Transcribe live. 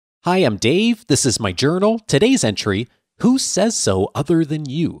Hi, I'm Dave. This is my journal. Today's entry, Who Says So Other Than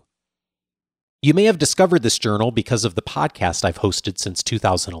You? You may have discovered this journal because of the podcast I've hosted since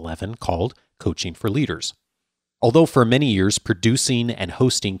 2011 called Coaching for Leaders. Although for many years producing and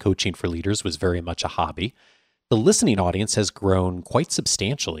hosting Coaching for Leaders was very much a hobby, the listening audience has grown quite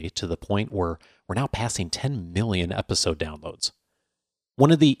substantially to the point where we're now passing 10 million episode downloads. One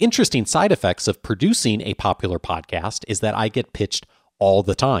of the interesting side effects of producing a popular podcast is that I get pitched all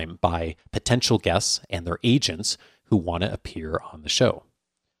the time by potential guests and their agents who want to appear on the show.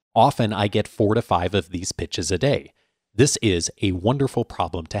 Often I get 4 to 5 of these pitches a day. This is a wonderful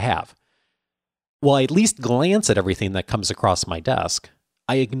problem to have. While I at least glance at everything that comes across my desk,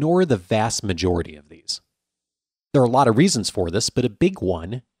 I ignore the vast majority of these. There are a lot of reasons for this, but a big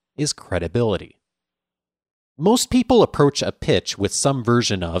one is credibility. Most people approach a pitch with some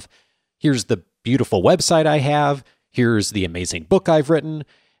version of, here's the beautiful website I have, here's the amazing book I've written,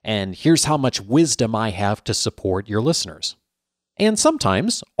 and here's how much wisdom I have to support your listeners. And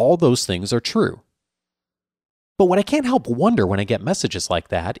sometimes all those things are true. But what I can't help wonder when I get messages like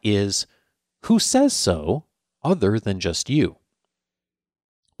that is, who says so other than just you?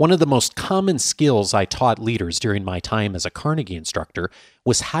 One of the most common skills I taught leaders during my time as a Carnegie instructor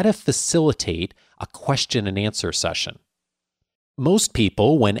was how to facilitate a question and answer session. Most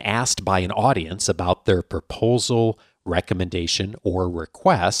people, when asked by an audience about their proposal, recommendation, or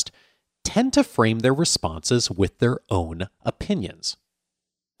request, tend to frame their responses with their own opinions.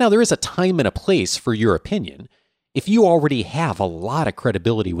 Now, there is a time and a place for your opinion. If you already have a lot of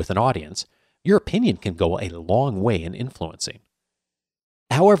credibility with an audience, your opinion can go a long way in influencing.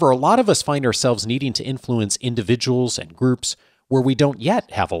 However, a lot of us find ourselves needing to influence individuals and groups where we don't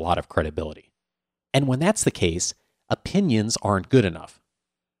yet have a lot of credibility. And when that's the case, opinions aren't good enough.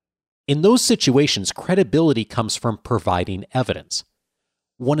 In those situations, credibility comes from providing evidence.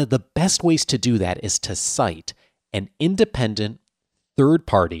 One of the best ways to do that is to cite an independent third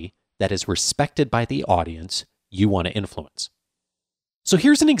party that is respected by the audience you want to influence. So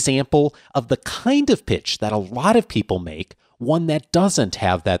here's an example of the kind of pitch that a lot of people make, one that doesn't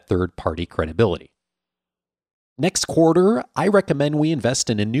have that third party credibility. Next quarter, I recommend we invest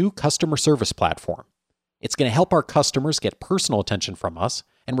in a new customer service platform. It's going to help our customers get personal attention from us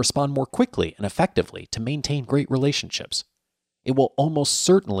and respond more quickly and effectively to maintain great relationships. It will almost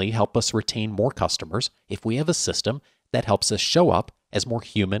certainly help us retain more customers if we have a system that helps us show up as more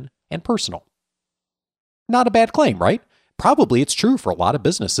human and personal. Not a bad claim, right? Probably it's true for a lot of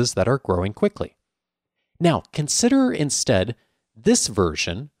businesses that are growing quickly. Now, consider instead this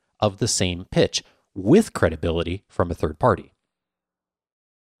version of the same pitch with credibility from a third party.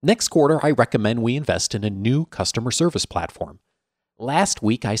 Next quarter, I recommend we invest in a new customer service platform. Last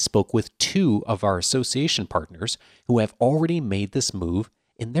week, I spoke with 2 of our association partners who have already made this move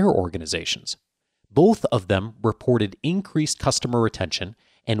in their organizations. Both of them reported increased customer retention,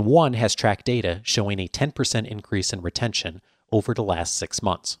 and one has tracked data showing a 10% increase in retention over the last 6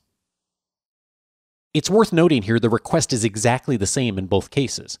 months. It's worth noting here the request is exactly the same in both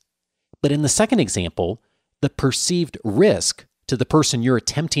cases. But in the second example, the perceived risk to the person you're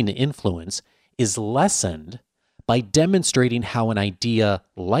attempting to influence is lessened by demonstrating how an idea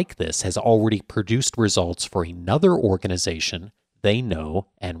like this has already produced results for another organization they know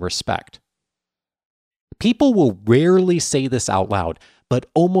and respect. People will rarely say this out loud, but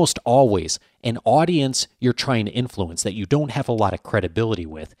almost always an audience you're trying to influence that you don't have a lot of credibility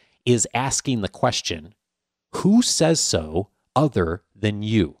with is asking the question, who says so other than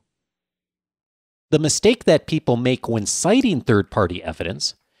you? The mistake that people make when citing third-party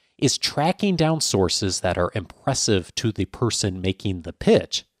evidence is tracking down sources that are impressive to the person making the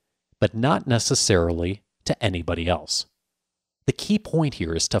pitch, but not necessarily to anybody else. The key point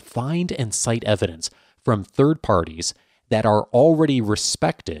here is to find and cite evidence from third parties that are already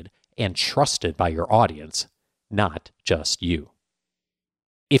respected and trusted by your audience, not just you.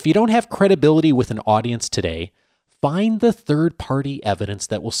 If you don't have credibility with an audience today, find the third-party evidence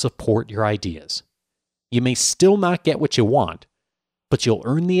that will support your ideas. You may still not get what you want, but you'll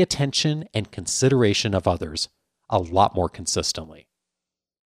earn the attention and consideration of others a lot more consistently.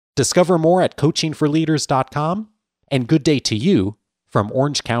 Discover more at coachingforleaders.com, and good day to you from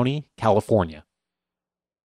Orange County, California.